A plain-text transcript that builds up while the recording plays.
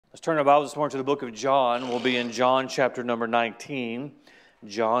Let's turn our Bibles this morning to the book of John. We'll be in John chapter number 19.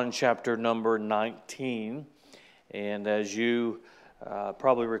 John chapter number 19. And as you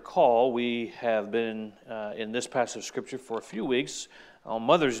probably recall, we have been in this passage of Scripture for a few weeks. On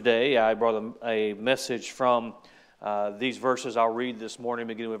Mother's Day, I brought a message from these verses I'll read this morning,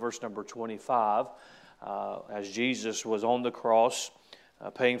 beginning with verse number 25. As Jesus was on the cross,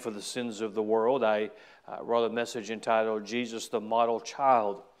 paying for the sins of the world, I wrote a message entitled, Jesus the Model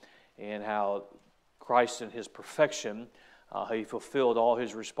Child, and how Christ in His perfection, He fulfilled all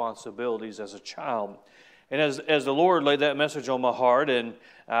His responsibilities as a child. And as the Lord laid that message on my heart and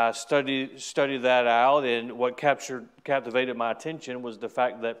studied that out, and what captivated my attention was the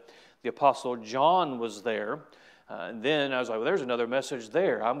fact that the Apostle John was there. And then I was like, well, there's another message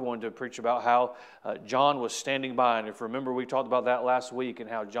there. I'm going to preach about how John was standing by. And if you remember, we talked about that last week and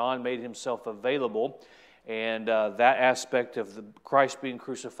how John made himself available, and that aspect of the Christ being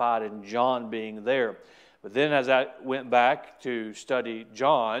crucified and John being there. But then as I went back to study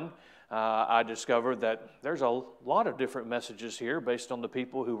John, I discovered that there's a lot of different messages here based on the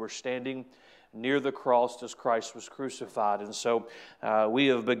people who were standing near the cross as Christ was crucified. And so we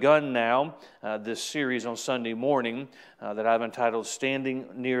have begun now this series on Sunday morning that I've entitled Standing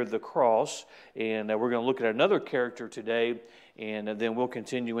Near the Cross. And we're going to look at another character today, and then we'll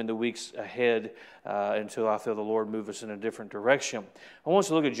continue in the weeks ahead until I feel the Lord move us in a different direction. I want us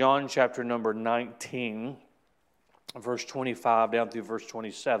to look at John chapter number 19, verse 25 down through verse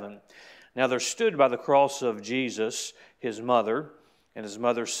 27. Now there stood by the cross of Jesus his mother, and his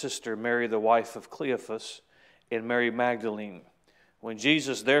mother's sister, Mary the wife of Cleophas, and Mary Magdalene. When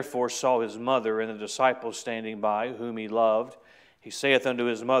Jesus therefore saw his mother and the disciples standing by, whom he loved, he saith unto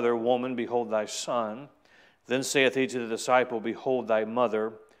his mother, Woman, behold thy son. Then saith he to the disciple, Behold thy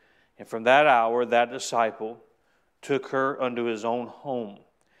mother. And from that hour that disciple took her unto his own home.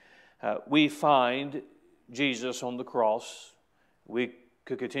 We find Jesus on the cross. We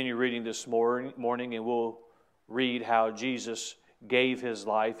could continue reading this morning, and we'll read how Jesus gave his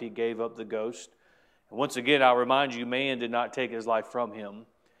life. He gave up the ghost. And once again, I'll remind you, man did not take his life from him.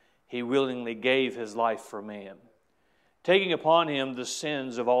 He willingly gave his life for man, taking upon him the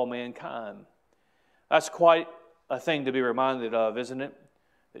sins of all mankind. That's quite a thing to be reminded of, isn't it?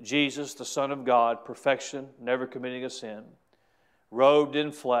 That Jesus, the Son of God, perfection, never committing a sin, robed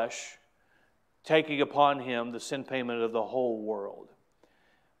in flesh, taking upon him the sin payment of the whole world.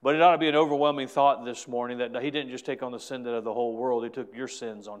 But it ought to be an overwhelming thought this morning that he didn't just take on the sin of the whole world. He took your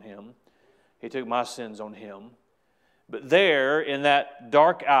sins on him. He took my sins on him. But there, in that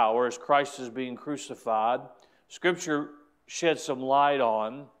dark hour, as Christ is being crucified, Scripture sheds some light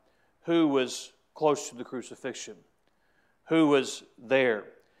on who was close to the crucifixion, who was there.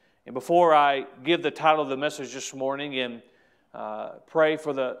 And before I give the title of the message this morning and pray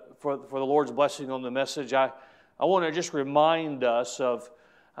for the Lord's blessing on the message, I want to just remind us of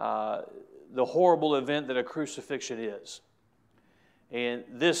the horrible event that a crucifixion is. And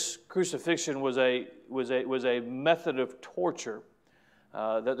this crucifixion was a method of torture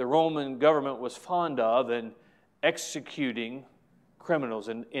that the Roman government was fond of in executing criminals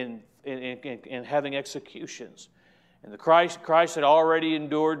and having executions. And Christ had already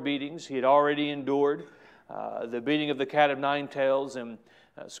endured beatings. He had already endured the beating of the cat of nine tails, and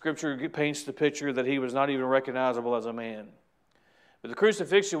Scripture paints the picture that he was not even recognizable as a man. But the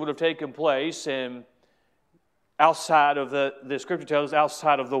crucifixion would have taken place outside of the Scripture tells us,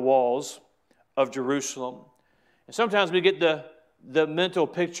 outside of the walls of Jerusalem. And sometimes we get the mental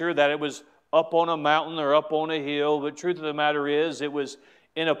picture that it was up on a mountain or up on a hill, but truth of the matter is it was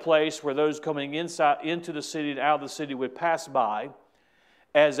in a place where those coming into the city and out of the city would pass by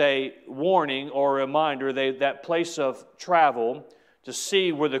as a warning or a reminder, that place of travel to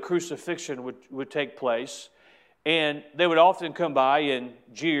see where the crucifixion would take place. And they would often come by and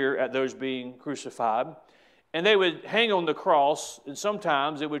jeer at those being crucified. And they would hang on the cross, and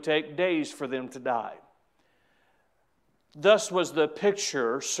sometimes it would take days for them to die. Thus was the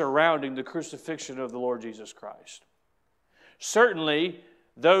picture surrounding the crucifixion of the Lord Jesus Christ. Certainly,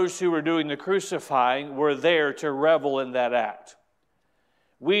 those who were doing the crucifying were there to revel in that act.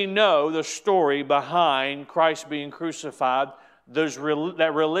 We know the story behind Christ being crucified.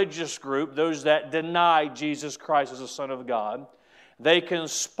 That religious group, those that denied Jesus Christ as the Son of God, they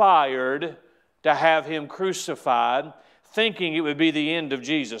conspired to have him crucified, thinking it would be the end of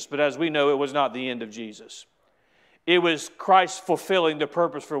Jesus. But as we know, it was not the end of Jesus. It was Christ fulfilling the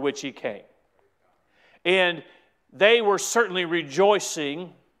purpose for which he came. And they were certainly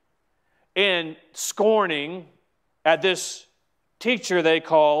rejoicing and scorning at this teacher they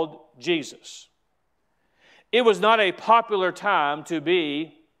called Jesus. It was not a popular time to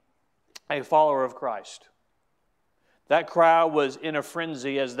be a follower of Christ. That crowd was in a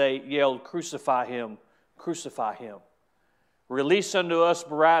frenzy as they yelled, "Crucify him, crucify him. Release unto us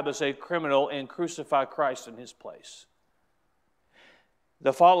Barabbas, a criminal, and crucify Christ in his place."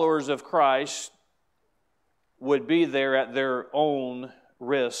 The followers of Christ would be there at their own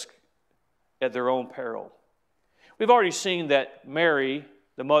risk, at their own peril. We've already seen that Mary,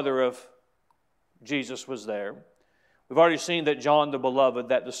 the mother of Jesus, was there. We've already seen that John the Beloved,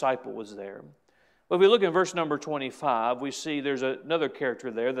 that disciple, was there. But if we look in verse number 25, we see there's another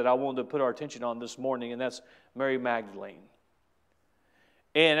character there that I wanted to put our attention on this morning, and that's Mary Magdalene.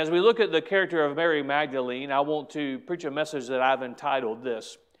 And as we look at the character of Mary Magdalene, I want to preach a message that I've entitled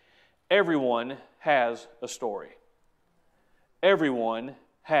this: Everyone has a story. Everyone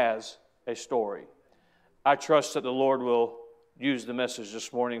has a story. I trust that the Lord will use the message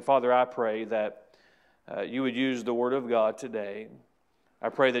this morning. Father, I pray that you would use the Word of God today. I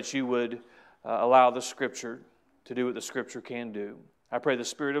pray that you would allow the Scripture to do what the Scripture can do. I pray the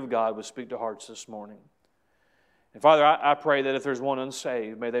Spirit of God would speak to hearts this morning. And Father, I pray that if there's one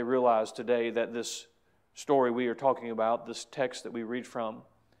unsaved, may they realize today that this story we are talking about, this text that we read from,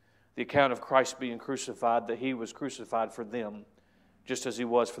 the account of Christ being crucified, that He was crucified for them, just as He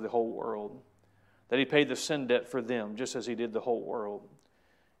was for the whole world. That He paid the sin debt for them, just as He did the whole world.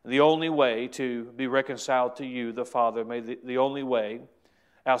 The only way to be reconciled to you, the Father, the only way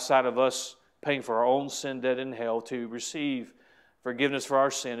outside of us paying for our own sin debt in hell to receive forgiveness for our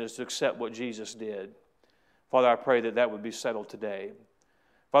sin is to accept what Jesus did. Father, I pray that that would be settled today.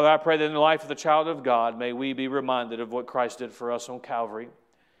 Father, I pray that in the life of the child of God, may we be reminded of what Christ did for us on Calvary.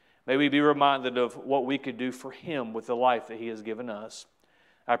 May we be reminded of what we could do for Him with the life that He has given us.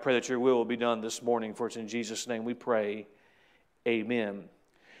 I pray that your will be done this morning, for it's in Jesus' name we pray. Amen.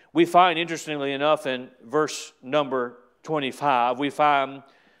 We find, interestingly enough, in verse number 25, we find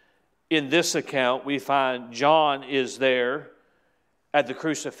in this account, we find John is there at the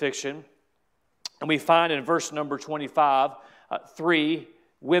crucifixion. And we find in verse number 25, 3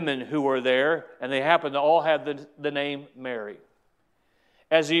 women who were there, and they happen to all have the name Mary.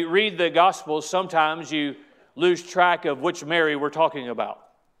 As you read the Gospels, sometimes you lose track of which Mary we're talking about.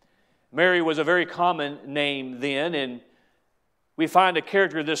 Mary was a very common name then, and we find a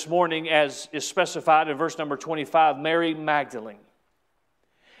character this morning, as is specified in verse number 25, Mary Magdalene.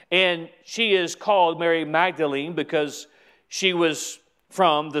 And she is called Mary Magdalene because she was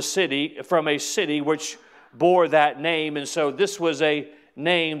from a city which bore that name, and so this was a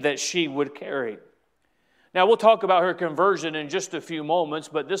name that she would carry. Now, we'll talk about her conversion in just a few moments,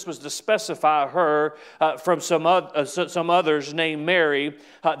 but this was to specify her from some others named Mary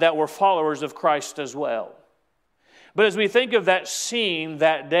that were followers of Christ as well. But as we think of that scene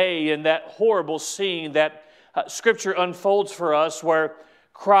that day and that horrible scene that Scripture unfolds for us, where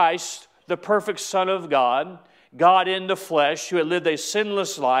Christ, the perfect Son of God, God in the flesh, who had lived a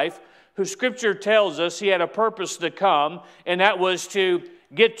sinless life, who Scripture tells us He had a purpose to come, and that was to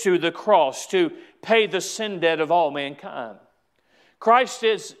get to the cross, to pay the sin debt of all mankind. Christ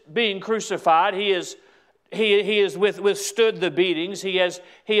is being crucified. He has withstood the beatings. He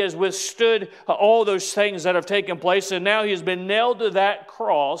has withstood all those things that have taken place, and now He has been nailed to that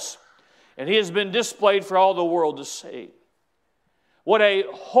cross, and He has been displayed for all the world to see. What a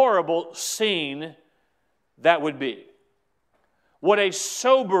horrible scene that would be. What a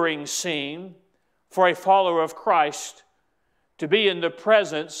sobering scene for a follower of Christ to be in the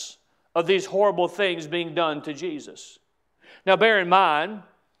presence of these horrible things being done to Jesus. Now bear in mind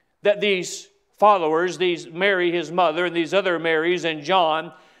that these followers, these Mary, His mother, and these other Marys and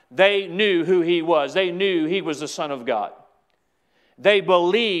John, they knew who He was. They knew He was the Son of God. They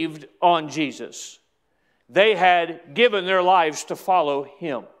believed on Jesus. They had given their lives to follow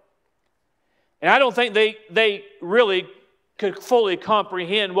Him. And I don't think they really could fully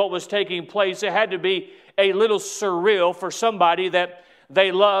comprehend what was taking place. It had to be a little surreal for somebody that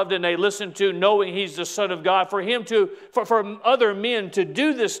they loved and they listened to, knowing He's the Son of God, for other men to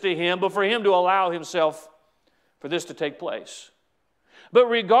do this to Him, but for Him to allow Himself for this to take place. But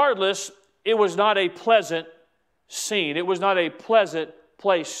regardless, it was not a pleasant scene. It was not a pleasant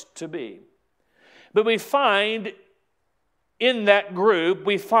place to be. But we find in that group,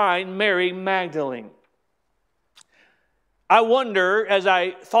 we find Mary Magdalene. I wonder, as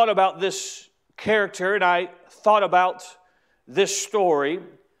I thought about this character and I thought about this story,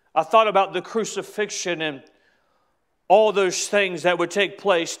 I thought about the crucifixion and all those things that would take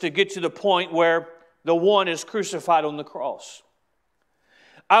place to get to the point where the one is crucified on the cross.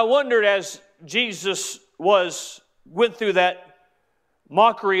 I wondered, as Jesus went through that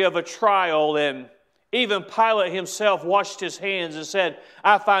mockery of a trial and Even Pilate himself washed his hands and said,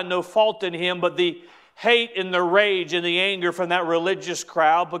 I find no fault in him, but the hate and the rage and the anger from that religious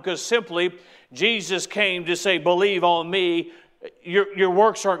crowd, because simply Jesus came to say, believe on me. Your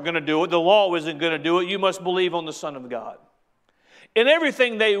works aren't going to do it. The law isn't going to do it. You must believe on the Son of God. And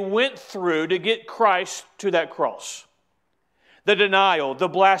everything they went through to get Christ to that cross. The denial, the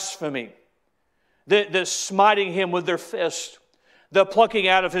blasphemy, the smiting him with their fist, the plucking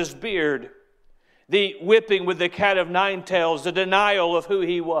out of his beard, the whipping with the cat of nine tails, the denial of who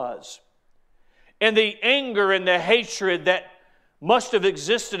he was, and the anger and the hatred that must have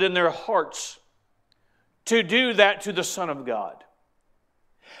existed in their hearts to do that to the Son of God.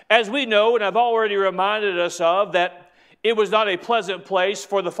 As we know, and I've already reminded us of, that it was not a pleasant place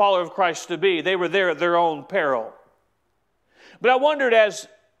for the follower of Christ to be. They were there at their own peril. But I wondered, as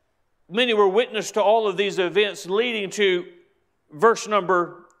many were witness to all of these events leading to verse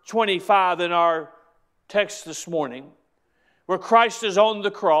number 25 in our text this morning, where Christ is on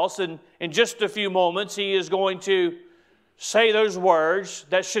the cross, and in just a few moments he is going to say those words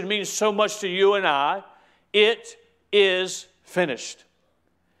that should mean so much to you and I. It is finished.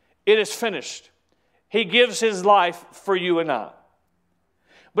 It is finished. He gives his life for you and I.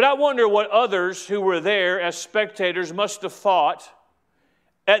 But I wonder what others who were there as spectators must have thought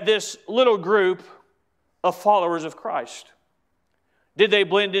at this little group of followers of Christ. Did they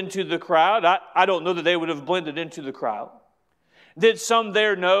blend into the crowd? I don't know that they would have blended into the crowd. Did some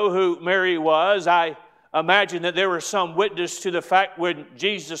there know who Mary was? I imagine that there was some witness to the fact when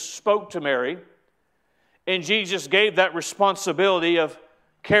Jesus spoke to Mary, and Jesus gave that responsibility of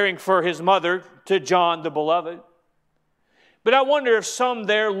caring for his mother to John the Beloved. But I wonder if some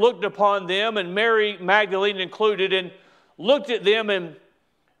there looked upon them, and Mary Magdalene included, and looked at them and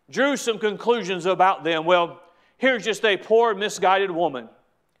drew some conclusions about them. Well, here's just a poor, misguided woman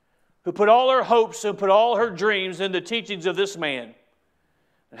who put all her hopes and put all her dreams in the teachings of this man.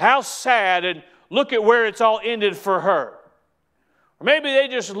 And how sad, and look at where it's all ended for her. Or maybe they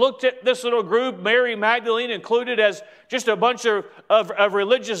just looked at this little group, Mary Magdalene included, as just a bunch of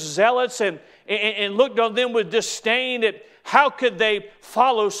religious zealots, and looked on them with disdain at how could they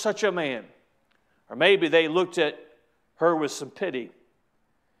follow such a man. Or maybe they looked at her with some pity.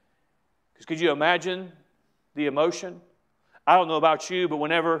 Because could you imagine the emotion? I don't know about you, but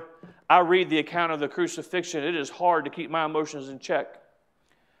whenever I read the account of the crucifixion, it is hard to keep my emotions in check.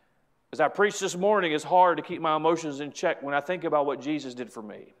 As I preached this morning, it's hard to keep my emotions in check when I think about what Jesus did for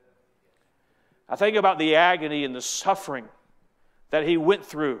me. I think about the agony and the suffering that he went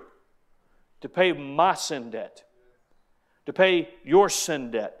through to pay my sin debt, to pay your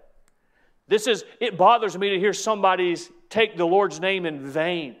sin debt. It bothers me to hear somebody take the Lord's name in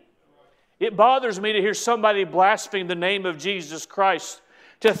vain. It bothers me to hear somebody blaspheme the name of Jesus Christ,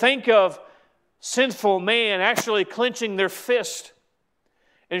 to think of sinful man actually clenching their fist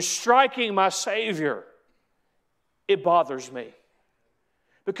and striking my Savior. It bothers me.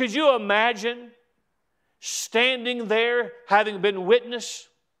 But could you imagine standing there having been witness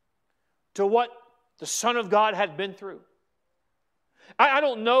to what the Son of God had been through? I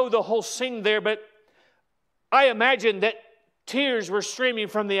don't know the whole scene there, but I imagine that tears were streaming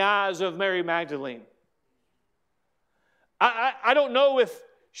from the eyes of Mary Magdalene. I don't know if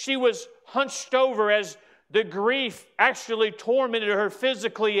she was hunched over as the grief actually tormented her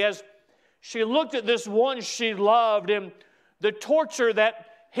physically as she looked at this one she loved and the torture that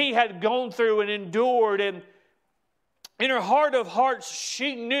he had gone through and endured. And in her heart of hearts,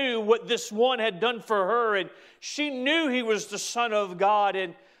 she knew what this one had done for her, and she knew he was the Son of God.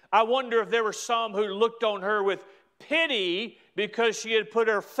 And I wonder if there were some who looked on her with pity because she had put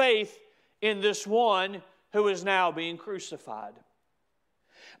her faith in this one who is now being crucified.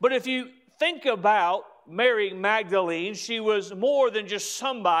 But if you think about Mary Magdalene, she was more than just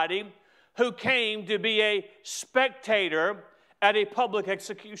somebody who came to be a spectator at a public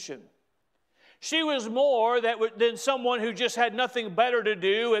execution. She was more than someone who just had nothing better to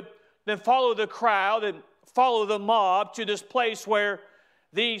do than follow the crowd and follow the mob to this place where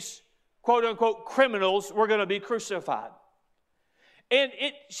these quote-unquote criminals were going to be crucified. And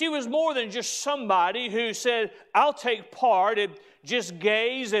she was more than just somebody who said, I'll take part and just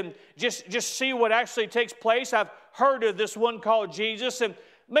gaze and just see what actually takes place. I've heard of this one called Jesus, and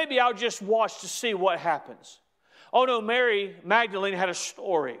maybe I'll just watch to see what happens. Oh no, Mary Magdalene had a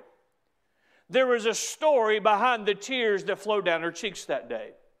story. There was a story behind the tears that flowed down her cheeks that day.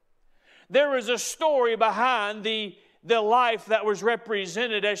 There was a story behind the life that was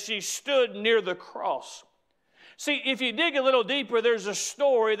represented as she stood near the cross. See, if you dig a little deeper, there's a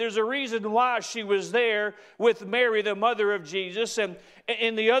story, there's a reason why she was there with Mary, the mother of Jesus, and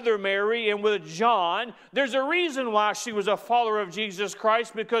the other Mary, and with John. There's a reason why she was a follower of Jesus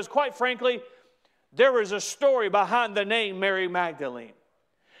Christ, because quite frankly, there was a story behind the name Mary Magdalene.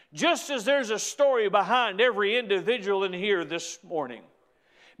 Just as there's a story behind every individual in here this morning.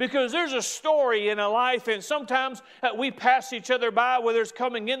 Because there's a story in a life, and sometimes we pass each other by, whether it's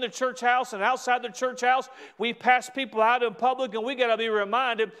coming in the church house and outside the church house. We pass people out in public, and we got to be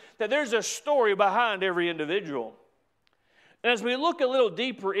reminded that there's a story behind every individual. And as we look a little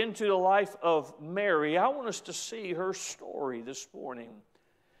deeper into the life of Mary, I want us to see her story this morning.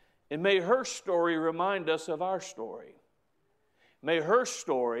 And may her story remind us of our story. May her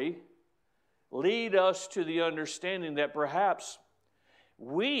story lead us to the understanding that perhaps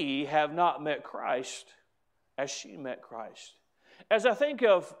we have not met Christ as she met Christ. As I think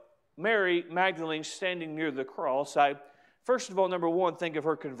of Mary Magdalene standing near the cross, I, first of all, number one, think of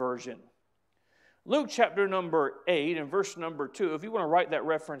her conversion. Luke chapter number 8 and verse number 2, if you want to write that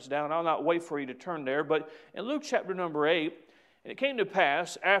reference down, I'll not wait for you to turn there, but in Luke chapter number 8, and it came to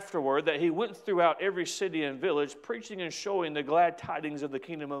pass afterward that he went throughout every city and village, preaching and showing the glad tidings of the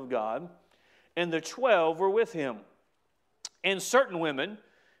kingdom of God, and the 12 were with him. And certain women,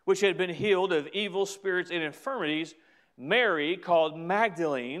 which had been healed of evil spirits and infirmities, Mary called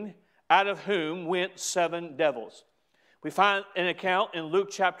Magdalene, out of whom went 7 devils. We find an account in Luke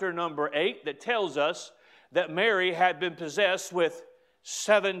chapter number 8 that tells us that Mary had been possessed with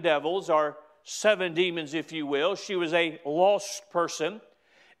 7 devils, or 7 demons, if you will. She was a lost person.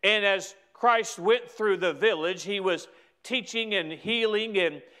 And as Christ went through the village, he was teaching and healing,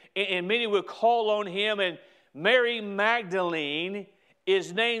 and many would call on him. And Mary Magdalene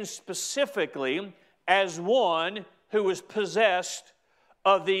is named specifically as one who was possessed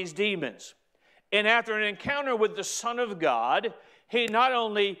of these demons. And after an encounter with the Son of God, he not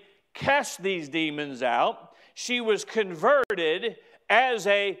only cast these demons out, she was converted as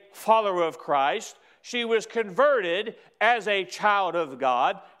a follower of Christ. She was converted as a child of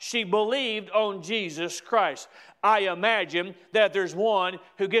God. She believed on Jesus Christ. I imagine that if there's one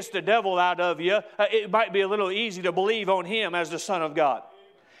who gets the devil out of you, it might be a little easy to believe on him as the Son of God.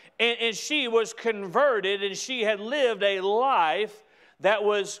 And she was converted, and she had lived a life that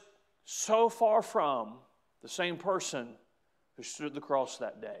was so far from the same person who stood at the cross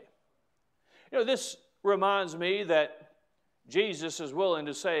that day. You know, this reminds me that Jesus is willing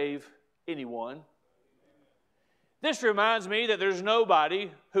to save anyone. This reminds me that there's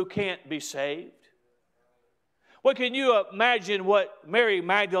nobody who can't be saved. Well, can you imagine what Mary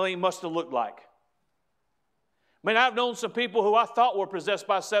Magdalene must have looked like? I mean, I've known some people who I thought were possessed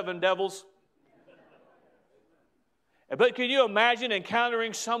by 7 devils. But can you imagine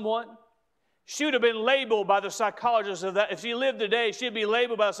encountering someone? She would have been labeled by the psychologist of that. If she lived today, she'd be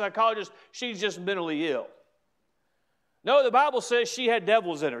labeled by the psychologist, she's just mentally ill. No, the Bible says she had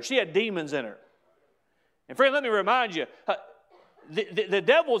devils in her. She had demons in her. And friend, let me remind you, the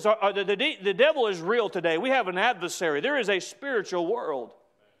devil is real today. We have an adversary. There is a spiritual world.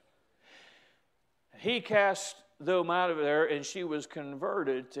 He cast them out of there, and she was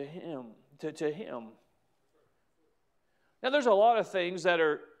converted to him. Now, there's a lot of things that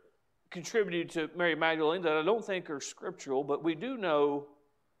are contributed to Mary Magdalene that I don't think are scriptural, but we do know,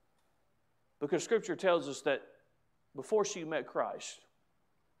 because Scripture tells us that before she met Christ,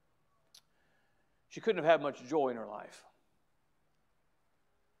 she couldn't have had much joy in her life.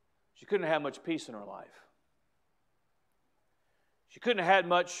 She couldn't have had much peace in her life. She couldn't have had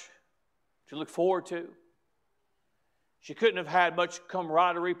much to look forward to. She couldn't have had much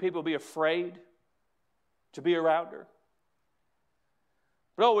camaraderie. People would be afraid to be around her.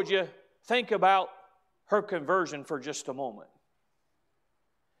 But oh, would you think about her conversion for just a moment?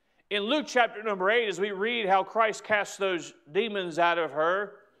 In Luke chapter number 8, as we read how Christ cast those demons out of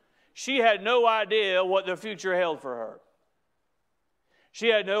her, she had no idea what the future held for her. She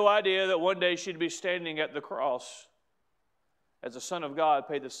had no idea that one day she'd be standing at the cross as the Son of God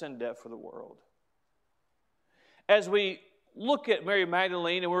paid the sin debt for the world. As we look at Mary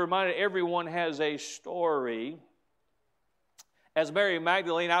Magdalene, and we're reminded everyone has a story. As Mary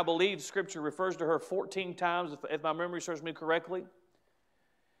Magdalene, I believe Scripture refers to her 14 times, if my memory serves me correctly.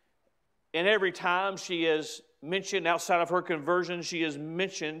 And every time she is mentioned outside of her conversion, she is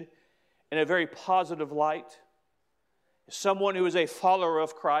mentioned in a very positive light. Someone who is a follower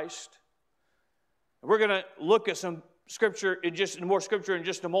of Christ. We're going to look at some scripture, more scripture in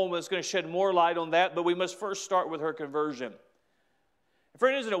just a moment. It's going to shed more light on that, but we must first start with her conversion.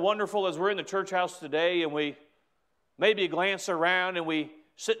 Friend, isn't it wonderful as we're in the church house today and we maybe glance around and we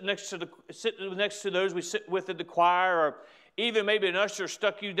sitting next to those we sit with in the choir, or even maybe an usher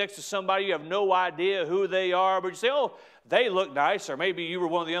stuck you next to somebody you have no idea who they are, but you say, oh, they look nice, or maybe you were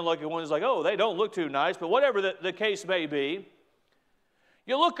one of the unlucky ones like, oh, they don't look too nice, but whatever the case may be.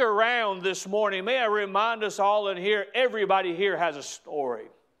 You look around this morning, may I remind us all in here, everybody here has a story.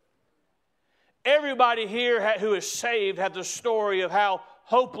 Everybody here who is saved had the story of how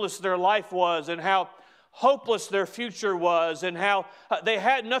hopeless their life was and how hopeless their future was and how they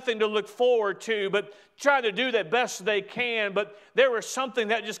had nothing to look forward to, but trying to do the best they can, but there was something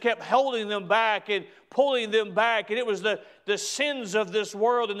that just kept holding them back and pulling them back, and it was the sins of this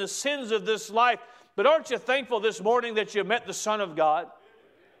world and the sins of this life. But aren't you thankful this morning that you met the Son of God?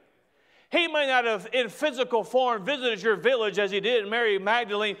 He may not have in physical form visited your village as he did Mary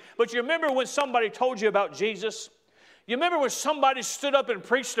Magdalene, but you remember when somebody told you about Jesus? You remember when somebody stood up and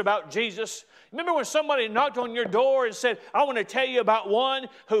preached about Jesus? Remember when somebody knocked on your door and said, I want to tell you about one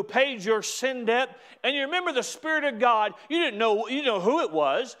who paid your sin debt? And you remember the Spirit of God. You didn't know who it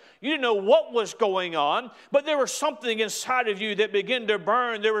was. You didn't know what was going on. But there was something inside of you that began to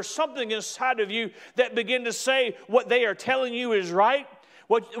burn. There was something inside of you that began to say what they are telling you is right.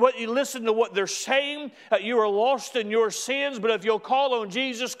 What you listen to what they're saying. You are lost in your sins, but if you'll call on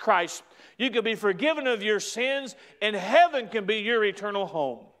Jesus Christ, you can be forgiven of your sins, and heaven can be your eternal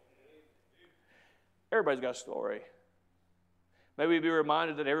home. Everybody's got a story. May we be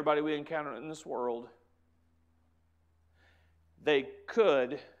reminded that everybody we encounter in this world, they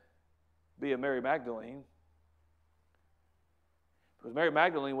could be a Mary Magdalene. Because Mary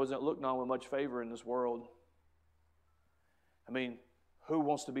Magdalene wasn't looked on with much favor in this world. I mean, who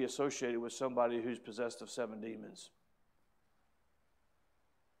wants to be associated with somebody who's possessed of 7 demons?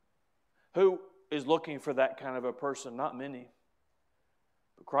 Who is looking for that kind of a person? Not many.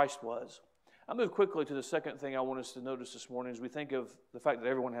 But Christ was. I'll move quickly to the second thing I want us to notice this morning as we think of the fact that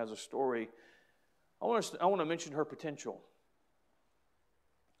everyone has a story. I want to mention her potential.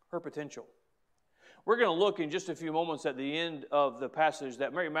 Her potential. We're going to look in just a few moments at the end of the passage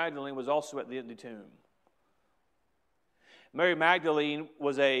that Mary Magdalene was also at the empty tomb. Mary Magdalene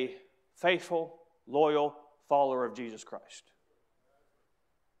was a faithful, loyal follower of Jesus Christ.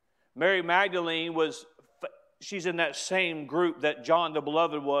 Mary Magdalene she's in that same group that John the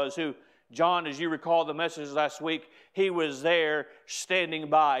Beloved was, who John, as you recall the message last week, he was there standing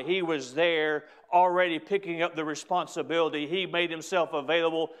by. He was there already picking up the responsibility. He made himself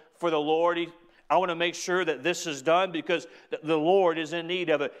available for the Lord. I want to make sure that this is done because the Lord is in need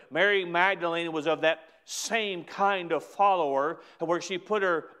of it. Mary Magdalene was of that same kind of follower where she put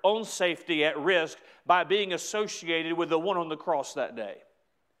her own safety at risk by being associated with the one on the cross that day.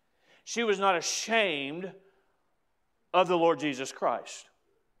 She was not ashamed of the Lord Jesus Christ.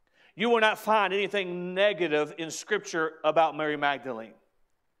 You will not find anything negative in Scripture about Mary Magdalene.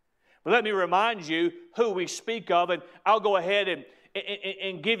 But let me remind you who we speak of, and I'll go ahead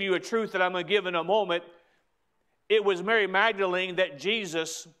and give you a truth that I'm going to give in a moment. It was Mary Magdalene that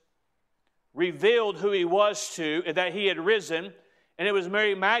Jesus revealed who he was to, and that he had risen, and it was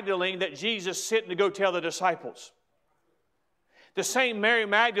Mary Magdalene that Jesus sent to go tell the disciples. The same Mary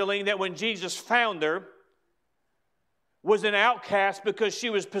Magdalene that when Jesus found her was an outcast because she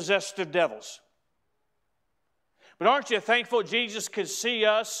was possessed of devils. But aren't you thankful Jesus could see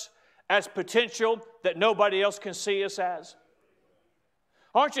us as potential that nobody else can see us as?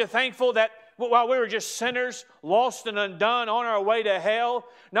 Aren't you thankful that while we were just sinners, lost and undone, on our way to hell,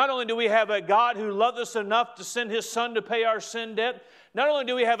 not only do we have a God who loved us enough to send His Son to pay our sin debt, not only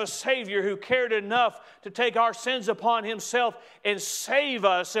do we have a Savior who cared enough to take our sins upon Himself and save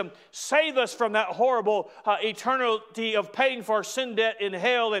us from that horrible eternity of paying for our sin debt in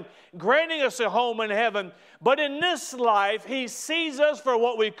hell and granting us a home in heaven, but in this life, He sees us for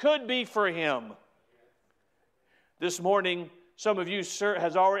what we could be for Him. This morning, some of you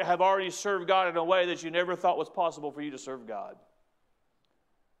have already served God in a way that you never thought was possible for you to serve God.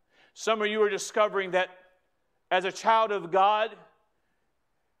 Some of you are discovering that as a child of God,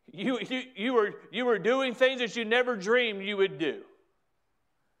 you were doing things that you never dreamed you would do.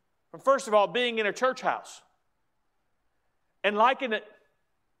 First of all, being in a church house and liking it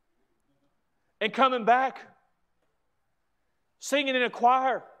and coming back, singing in a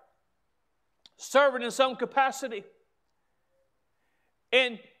choir, serving in some capacity.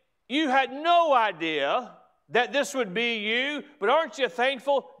 And you had no idea that this would be you, but aren't you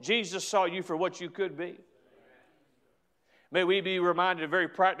thankful Jesus saw you for what you could be? May we be reminded very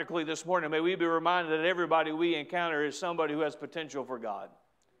practically this morning, may we be reminded that everybody we encounter is somebody who has potential for God.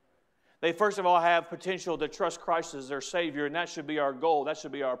 They first of all have potential to trust Christ as their Savior, and that should be our goal. That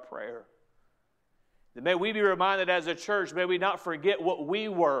should be our prayer. May we be reminded as a church, may we not forget what we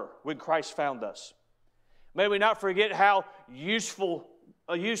were when Christ found us. May we not forget how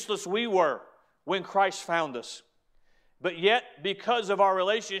useless we were when Christ found us. But yet, because of our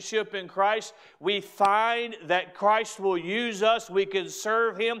relationship in Christ, we find that Christ will use us. We can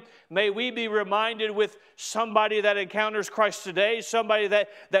serve Him. May we be reminded with somebody that encounters Christ today, somebody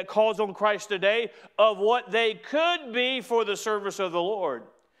that calls on Christ today, of what they could be for the service of the Lord.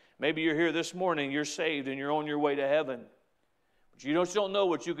 Maybe you're here this morning, you're saved, and you're on your way to heaven. But you just don't know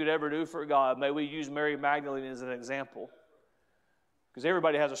what you could ever do for God. May we use Mary Magdalene as an example. Because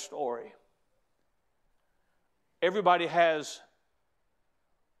everybody has a story. Everybody has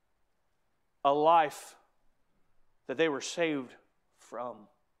a life that they were saved from.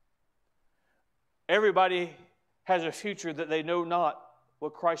 Everybody has a future that they know not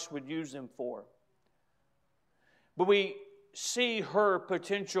what Christ would use them for. But we see her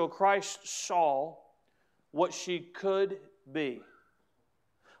potential. Christ saw what she could be.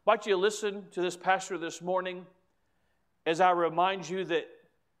 Why don't you listen to this pastor this morning as I remind you that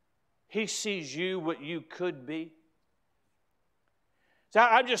He sees you what you could be. So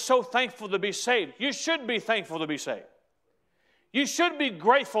I'm just so thankful to be saved. You should be thankful to be saved. You should be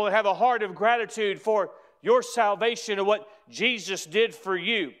grateful and have a heart of gratitude for your salvation and what Jesus did for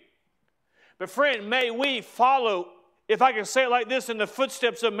you. But friend, may we follow, if I can say it like this, in the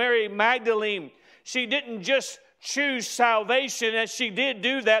footsteps of Mary Magdalene. She didn't just choose salvation, and she did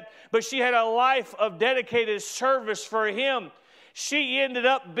do that, but she had a life of dedicated service for Him. She ended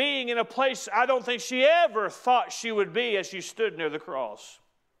up being in a place I don't think she ever thought she would be as she stood near the cross.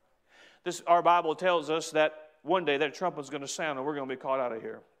 Our Bible tells us that one day that trumpet's going to sound and we're going to be called out of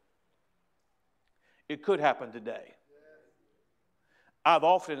here. It could happen today. I've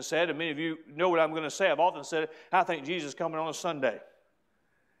often said, and many of you know what I'm going to say, I've often said, I think Jesus is coming on a Sunday.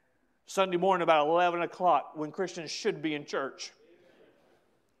 Sunday morning about 11 o'clock when Christians should be in church.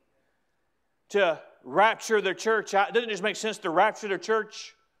 To rapture the church out. It doesn't just make sense to rapture the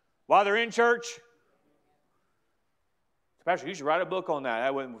church while they're in church. Pastor, you should write a book on that.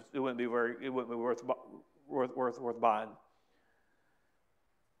 It wouldn't be worth buying.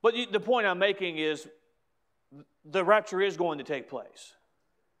 But the point I'm making is the rapture is going to take place.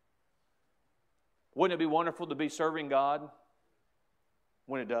 Wouldn't it be wonderful to be serving God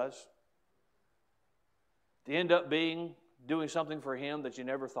when it does? To end up doing something for Him that you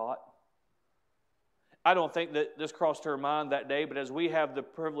never thought. I don't think that this crossed her mind that day, but as we have the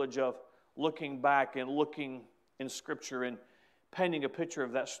privilege of looking back and looking in Scripture and painting a picture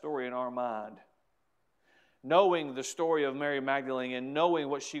of that story in our mind, knowing the story of Mary Magdalene and knowing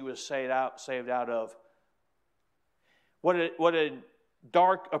what she was saved out of, what a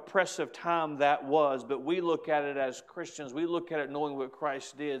dark, oppressive time that was, but we look at it as Christians, we look at it knowing what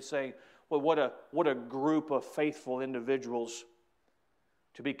Christ did, saying, well, what a group of faithful individuals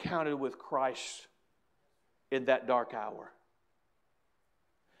to be counted with Christ in that dark hour.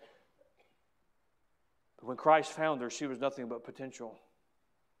 But when Christ found her, she was nothing but potential.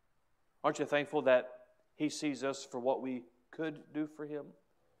 Aren't you thankful that He sees us for what we could do for Him?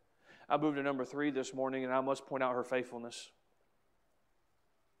 I moved to number 3 this morning, and I must point out her faithfulness.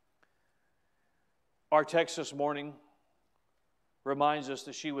 Our text this morning reminds us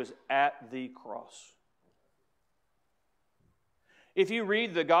that she was at the cross. If you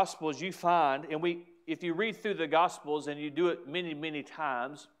read the Gospels, you find, if you read through the Gospels and you do it many, many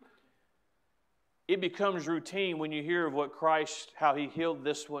times, it becomes routine when you hear of what Christ, how He healed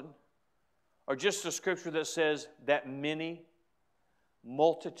this one, or just a scripture that says that many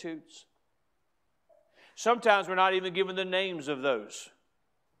multitudes. Sometimes we're not even given the names of those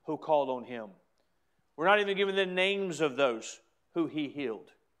who called on Him. We're not even given the names of those who He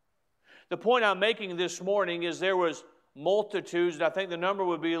healed. The point I'm making this morning is there was multitudes, and I think the number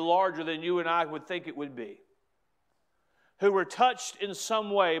would be larger than you and I would think it would be, who were touched in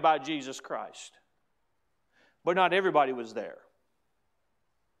some way by Jesus Christ. But not everybody was there.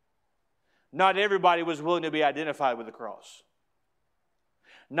 Not everybody was willing to be identified with the cross.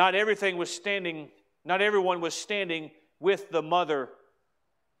 Not everyone was standing with the mother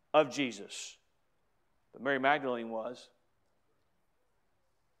of Jesus. But Mary Magdalene was.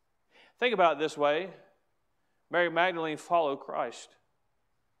 Think about it this way. Mary Magdalene followed Christ.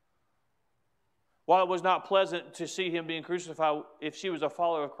 While it was not pleasant to see Him being crucified, if she was a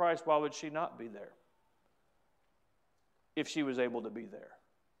follower of Christ, why would she not be there? If she was able to be there.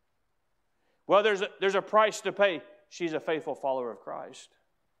 Well, there's a price to pay. She's a faithful follower of Christ.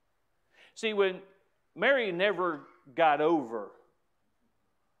 See, when Mary never got over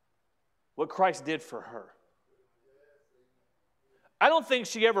what Christ did for her. I don't think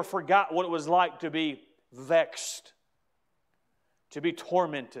she ever forgot what it was like to be vexed, to be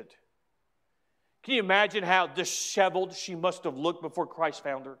tormented. Can you imagine how disheveled she must have looked before Christ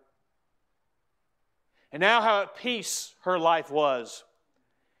found her? And now how at peace her life was.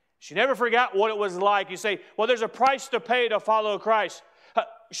 She never forgot what it was like. You say, well, there's a price to pay to follow Christ.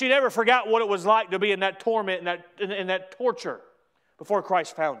 She never forgot what it was like to be in that torment, in that torture before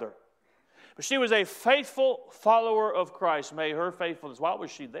Christ found her. But she was a faithful follower of Christ. May her faithfulness, why was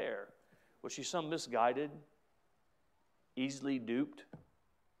she there? Was she some misguided, easily duped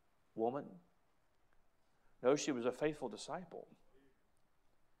woman? No, she was a faithful disciple.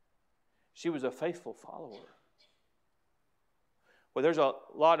 She was a faithful follower. Well, there's a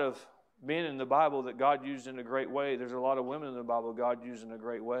lot of men in the Bible that God used in a great way. There's a lot of women in the Bible God used in a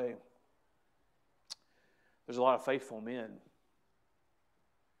great way. There's a lot of faithful men.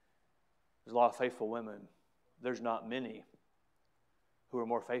 There's a lot of faithful women. There's not many who are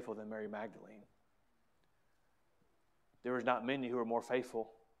more faithful than Mary Magdalene. There is not many who are more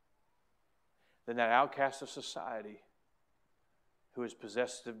faithful than that outcast of society who is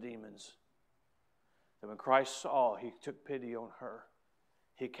possessed of demons. That when Christ saw, He took pity on her.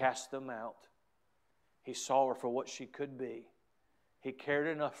 He cast them out. He saw her for what she could be. He cared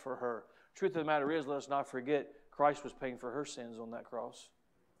enough for her. Truth of the matter is, let us not forget, Christ was paying for her sins on that cross.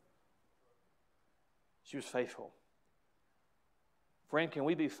 She was faithful. Friend, can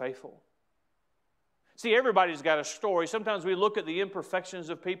we be faithful? See, everybody's got a story. Sometimes we look at the imperfections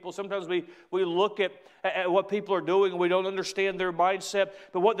of people. Sometimes we look at what people are doing and we don't understand their mindset.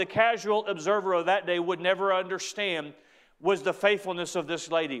 But what the casual observer of that day would never understand was the faithfulness of this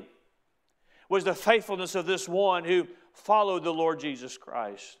lady, was the faithfulness of this one who followed the Lord Jesus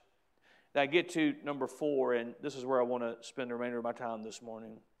Christ. Now I get to number 4, and this is where I want to spend the remainder of my time this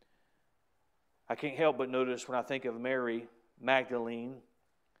morning. I can't help but notice when I think of Mary Magdalene,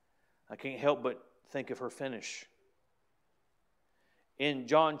 I can't help but think of her finish. In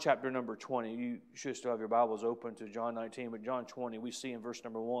John chapter number 20, you should still have your Bibles open to John 19, but John 20, we see in verse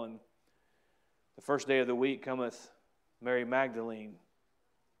number 1, the first day of the week cometh Mary Magdalene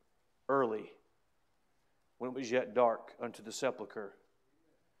early, when it was yet dark, unto the sepulchre,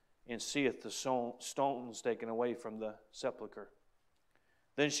 and seeth the stones taken away from the sepulchre.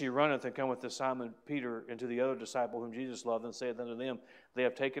 Then she runneth and cometh to Simon Peter and to the other disciple whom Jesus loved, and saith unto them, They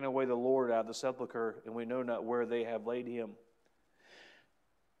have taken away the Lord out of the sepulchre, and we know not where they have laid him.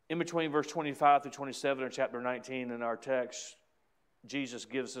 In between verse 25 through 27 of chapter 19 in our text, Jesus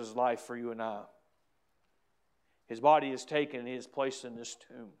gives His life for you and I. His body is taken and He is placed in this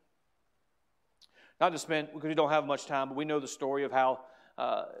tomb. Not to spend, because we don't have much time, but we know the story of how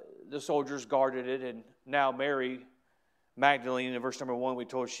the soldiers guarded it, and now Mary Magdalene, in verse number 1, we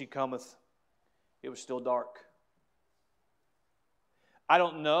told she cometh. It was still dark. I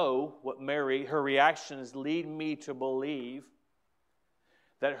don't know what Mary, her reactions lead me to believe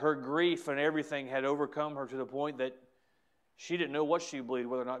that her grief and everything had overcome her to the point that she didn't know what she believed,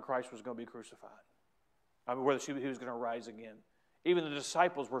 whether or not Christ was going to be crucified. I mean, whether He was going to rise again. Even the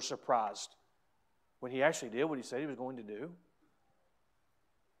disciples were surprised when He actually did what He said He was going to do.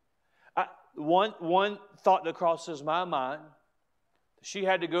 One thought that crosses my mind, she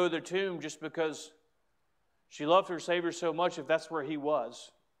had to go to the tomb just because she loved her Savior so much. If that's where He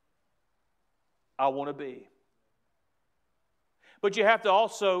was, I want to be. But you have to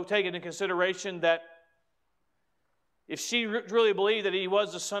also take into consideration that if she really believed that He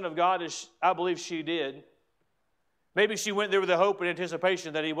was the Son of God, as I believe she did, maybe she went there with the hope and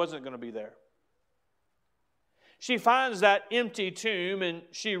anticipation that He wasn't going to be there. She finds that empty tomb and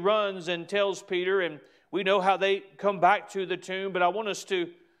she runs and tells Peter, and we know how they come back to the tomb, but I want us to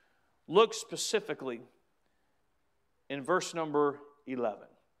look specifically in verse number 11.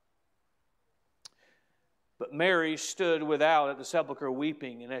 But Mary stood without at the sepulchre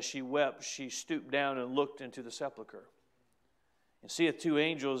weeping, and as she wept, she stooped down and looked into the sepulchre, and seeth 2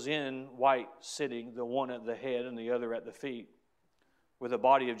 angels in white sitting, the one at the head and the other at the feet, where the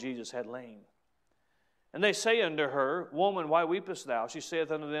body of Jesus had lain. And they say unto her, Woman, why weepest thou? She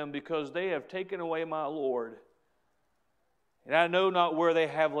saith unto them, Because they have taken away my Lord, and I know not where they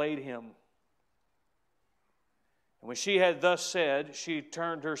have laid him. And when she had thus said, she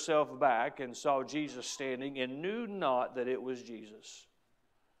turned herself back and saw Jesus standing, and knew not that it was Jesus.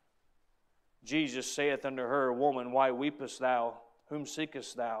 Jesus saith unto her, Woman, why weepest thou? Whom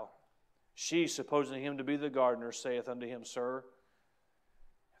seekest thou? She, supposing him to be the gardener, saith unto him, Sir,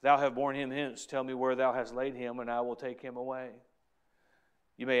 if thou have borne him hence, tell me where thou hast laid him, and I will take him away.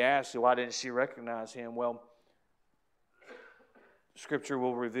 You may ask, why didn't she recognize him? Well, Scripture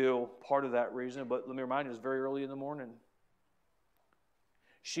will reveal part of that reason, but let me remind you, it's very early in the morning.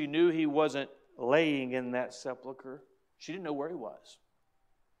 She knew He wasn't laying in that sepulcher. She didn't know where He was.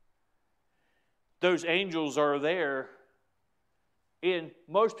 Those angels are there, and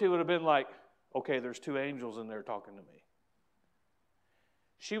most people would have been like, okay, there's two angels in there talking to me.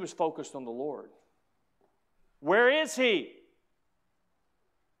 She was focused on the Lord. Where is He?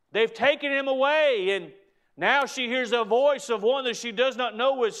 They've taken Him away, and now she hears a voice of one that she does not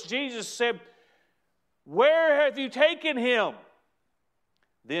know, which Jesus said, where have you taken Him?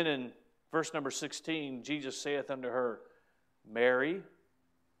 Then in verse number 16, Jesus saith unto her, Mary.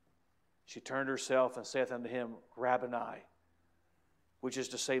 She turned herself and saith unto Him, Rabboni, which is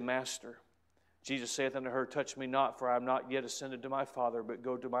to say, Master. Jesus saith unto her, touch me not, for I am not yet ascended to my Father, but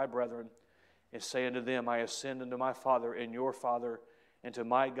go to my brethren, and say unto them, I ascend unto my Father and your Father, and to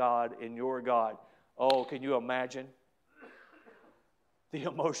my God and your God. Oh, can you imagine the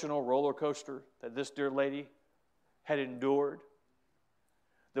emotional roller coaster that this dear lady had endured?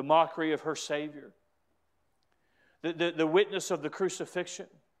 The mockery of her Savior. The witness of the crucifixion.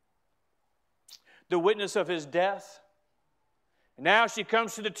 The witness of His death. And now she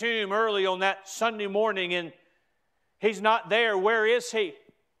comes to the tomb early on that Sunday morning, and He's not there. Where is He?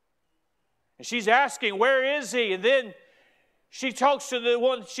 And she's asking, where is He? And then she talks to the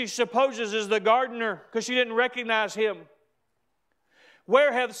one she supposes is the gardener, because she didn't recognize him.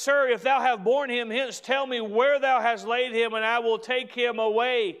 Where hath, sir, if thou have borne Him hence, tell me where thou hast laid Him, and I will take Him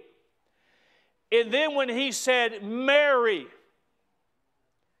away. And then when He said, Mary,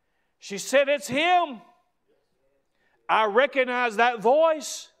 she said, it's Him. I recognize that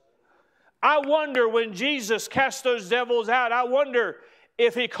voice. I wonder when Jesus cast those devils out, I wonder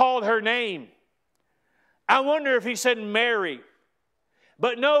if He called her name. I wonder if He said Mary.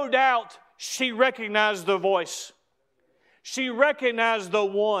 But no doubt she recognized the voice. She recognized the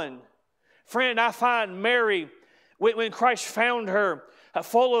one. Friend, I find Mary, when Christ found her,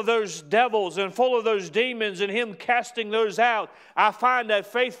 full of those devils and full of those demons and Him casting those out, I find a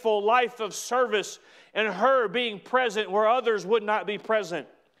faithful life of service and her being present where others would not be present.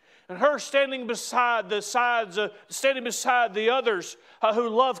 And her standing beside the others who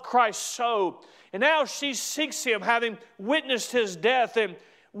love Christ so. And now she seeks Him, having witnessed His death and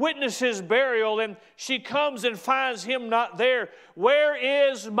witnessed His burial, and she comes and finds Him not there.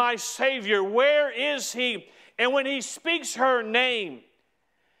 Where is my Savior? Where is He? And when He speaks her name,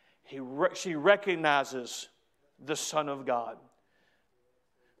 she recognizes the Son of God.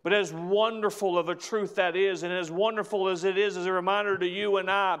 But as wonderful of a truth that is, and as wonderful as it is as a reminder to you and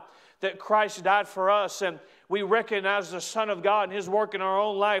I that Christ died for us, and we recognize the Son of God and His work in our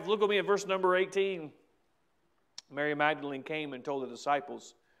own life. Look at me at verse number 18. Mary Magdalene came and told the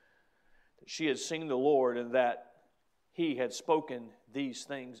disciples that she had seen the Lord and that He had spoken these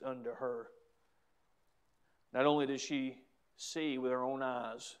things unto her. Not only did she see with her own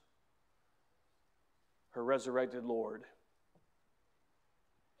eyes her resurrected Lord,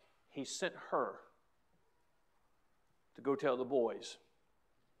 He sent her to go tell the boys,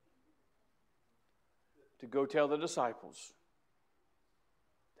 to go tell the disciples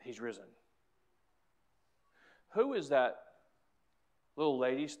that He's risen. Who is that little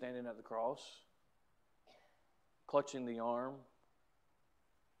lady standing at the cross, clutching the arm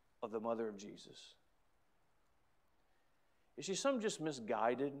of the mother of Jesus? Is she some just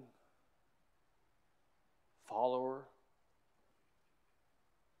misguided follower?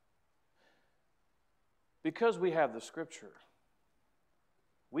 Because we have the Scripture,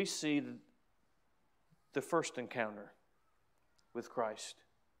 we see the first encounter with Christ.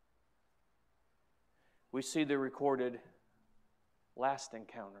 We see the recorded last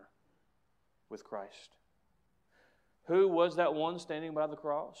encounter with Christ. Who was that one standing by the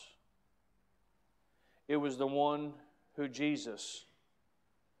cross? It was the one who Jesus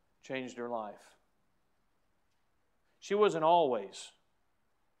changed her life. She wasn't always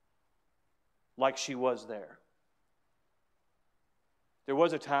like she was there. There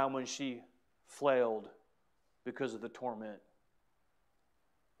was a time when she flailed because of the torment.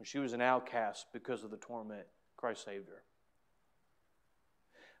 When she was an outcast because of the torment, Christ saved her.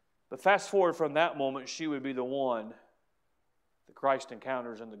 But fast forward from that moment, she would be the one that Christ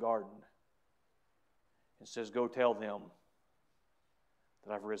encounters in the garden and says, go tell them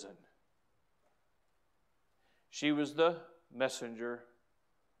that I've risen. She was the messenger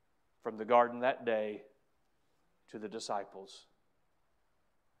from the garden that day to the disciples.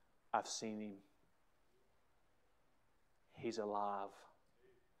 I've seen Him. He's alive.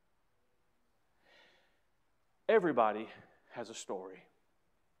 Everybody has a story.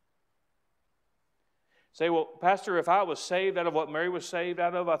 Say, well, Pastor, if I was saved out of what Mary was saved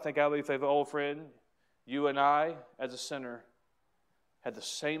out of, I think I would be faithful. Old friend, you and I, as a sinner, had the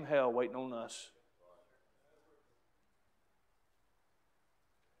same hell waiting on us.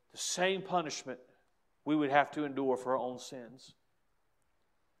 The same punishment we would have to endure for our own sins.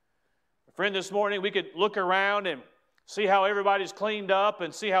 Friend, this morning we could look around and see how everybody's cleaned up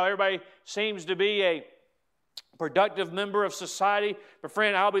and see how everybody seems to be a productive member of society. But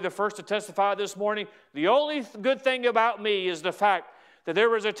friend, I'll be the first to testify this morning. The only good thing about me is the fact that there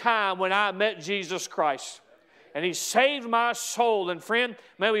was a time when I met Jesus Christ. And He saved my soul. And friend,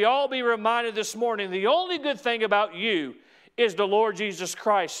 may we all be reminded this morning, the only good thing about you is the Lord Jesus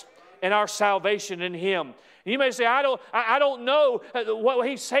Christ and our salvation in Him. You may say, I don't know what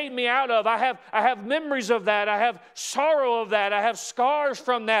He saved me out of. I have memories of that. I have sorrow of that. I have scars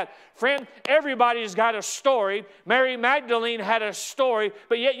from that. Friend, everybody's got a story. Mary Magdalene had a story,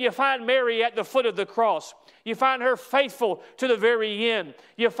 but yet you find Mary at the foot of the cross. You find her faithful to the very end.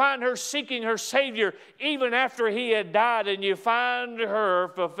 You find her seeking her Savior even after He had died, and you find her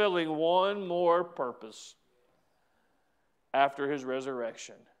fulfilling one more purpose after His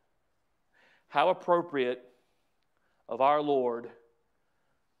resurrection. How appropriate of our Lord,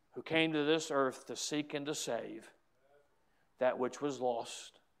 who came to this earth to seek and to save that which was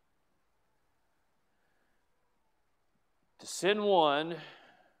lost. To send one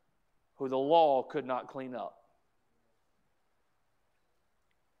who the law could not clean up,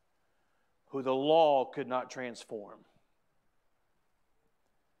 who the law could not transform,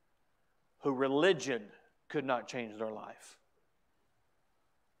 who religion could not change their life,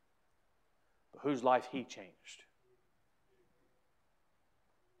 but whose life He changed.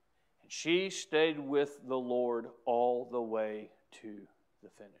 And she stayed with the Lord all the way to the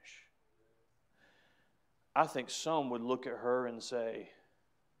finish. I think some would look at her and say,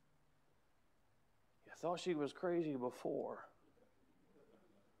 "I thought she was crazy before.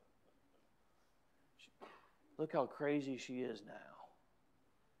 Look how crazy she is now."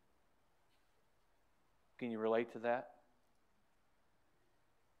 Can you relate to that?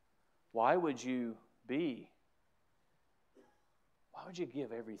 Why would you give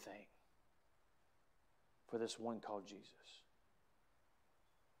everything for this one called Jesus?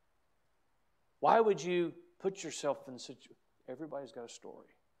 Why would you put yourself in such... Everybody's got a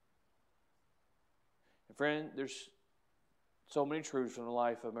story. And friend, there's so many truths from the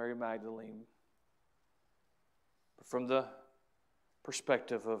life of Mary Magdalene. But from the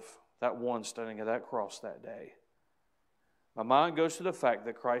perspective of that one standing at that cross that day, my mind goes to the fact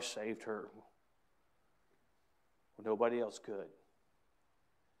that Christ saved her when nobody else could.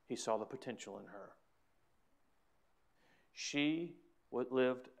 He saw the potential in her. She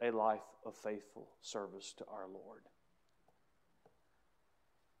lived a life of faithful service to our Lord.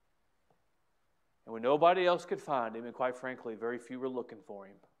 And when nobody else could find Him, and quite frankly, very few were looking for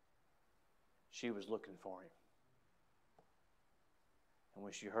Him, she was looking for Him. And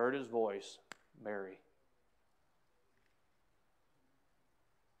when she heard His voice, Mary,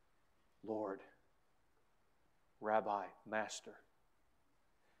 Lord, Rabbi, Master,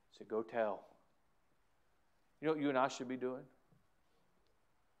 said, go tell. You know what you and I should be doing?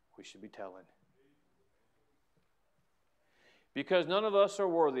 We should be telling. Because none of us are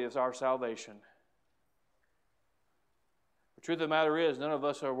worthy of our salvation. The truth of the matter is, none of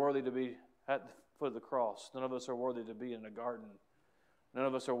us are worthy to be at the foot of the cross. None of us are worthy to be in a garden. None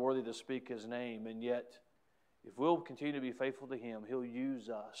of us are worthy to speak His name. And yet, if we'll continue to be faithful to Him, He'll use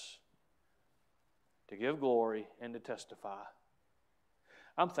us to give glory and to testify.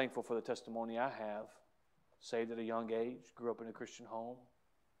 I'm thankful for the testimony I have. Saved at a young age, grew up in a Christian home,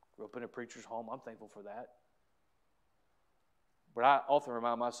 grew up in a preacher's home. I'm thankful for that. But I often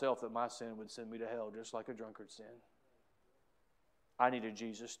remind myself that my sin would send me to hell just like a drunkard's sin. I needed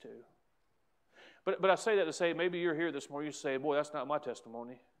Jesus too. But I say that to say, maybe you're here this morning, you say, boy, that's not my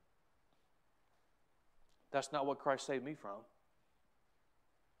testimony. That's not what Christ saved me from.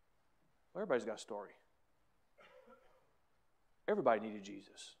 Well, everybody's got a story. Everybody needed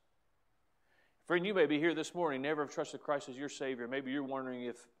Jesus. Friend, you may be here this morning, never have trusted Christ as your Savior. Maybe you're wondering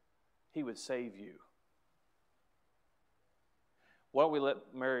if He would save you. Why don't we let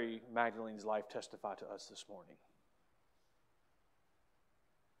Mary Magdalene's life testify to us this morning?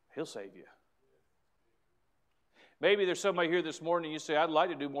 He'll save you. Maybe there's somebody here this morning, you say, I'd like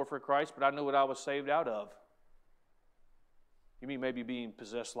to do more for Christ, but I know what I was saved out of. You mean maybe being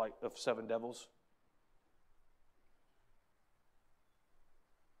possessed like of 7 devils?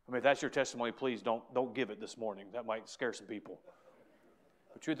 I mean, if that's your testimony, please don't give it this morning. That might scare some people.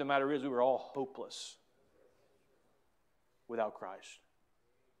 The truth of the matter is we were all hopeless without Christ.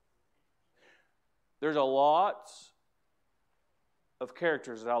 There's a lot of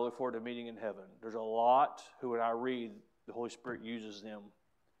characters that I look forward to meeting in heaven. There's a lot who, when I read the Holy Spirit uses them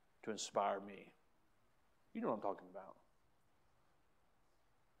to inspire me. You know what I'm talking about.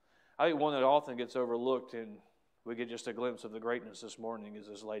 I think one that often gets overlooked, and we get just a glimpse of the greatness this morning, is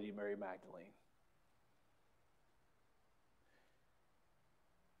this lady, Mary Magdalene.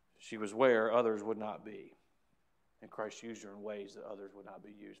 She was where others would not be, and Christ used her in ways that others would not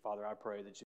be used. Father, I pray that you